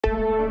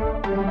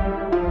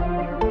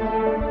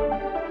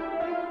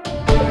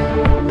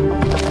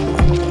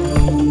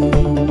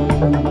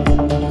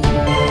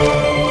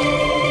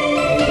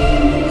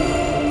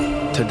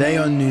Today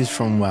on News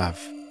from WAV,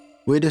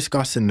 we're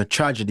discussing the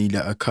tragedy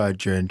that occurred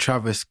during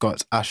Travis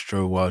Scott's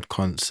Astroworld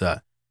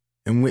concert,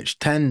 in which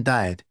 10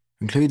 died,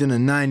 including a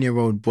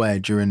 9-year-old boy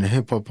during the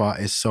hip-hop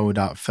artist's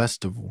sold-out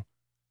festival.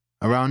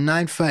 Around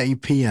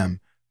 9:30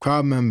 p.m,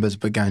 crowd members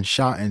began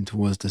shouting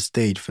towards the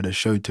stage for the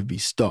show to be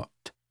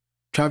stopped.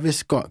 Travis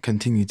Scott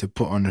continued to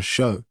put on a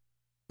show.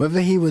 Whether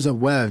he was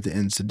aware of the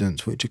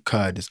incidents which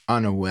occurred is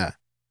unaware.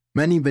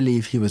 Many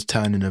believe he was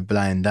turning a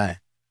blind eye.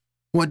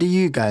 What do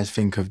you guys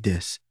think of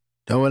this?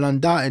 There will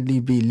undoubtedly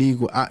be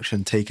legal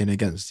action taken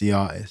against the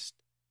artist.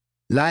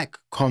 Like,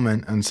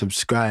 comment and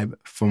subscribe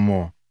for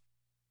more.